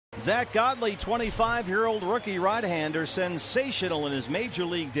Zack Godley, 25-year-old rookie right-hander, sensational in his major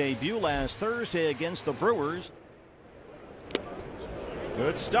league debut last Thursday against the Brewers.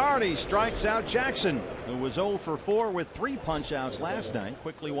 Good start. He strikes out Jackson, who was 0 for 4 with 3 punch-outs last night.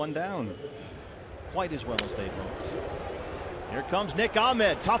 Quickly one down. Quite as well as they'd hoped. Here comes Nick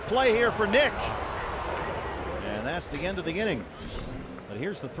Ahmed. Tough play here for Nick. And that's the end of the inning. But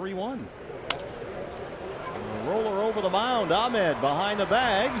here's the 3-1. Roller over the mound. Ahmed behind the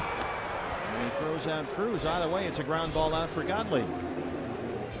bag. And he throws out Cruz. Either way, it's a ground ball out for Godley.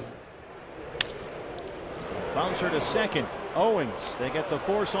 Bouncer to second. Owings. They get the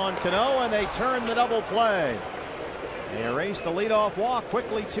force on Cano and they turn the double play. They erase the leadoff walk.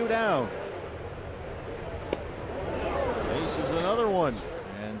 Quickly 2 down. Chases another one.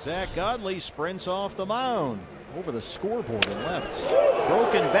 And Zack Godley sprints off the mound. Over the scoreboard and left.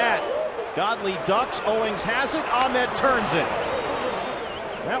 Broken bat. Godley ducks. Owings has it. Ahmed turns it.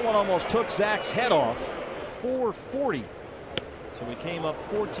 That one almost took Zack's head off. 440. So he came up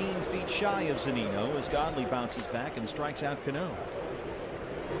 14 feet shy of Zunino as Godley bounces back and strikes out Cano.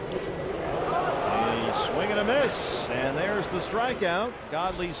 A swing and a miss. And there's the strikeout.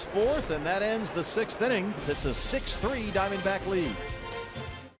 Godley's 4th, and that ends the 6th inning. It's a 6-3 Diamondback lead.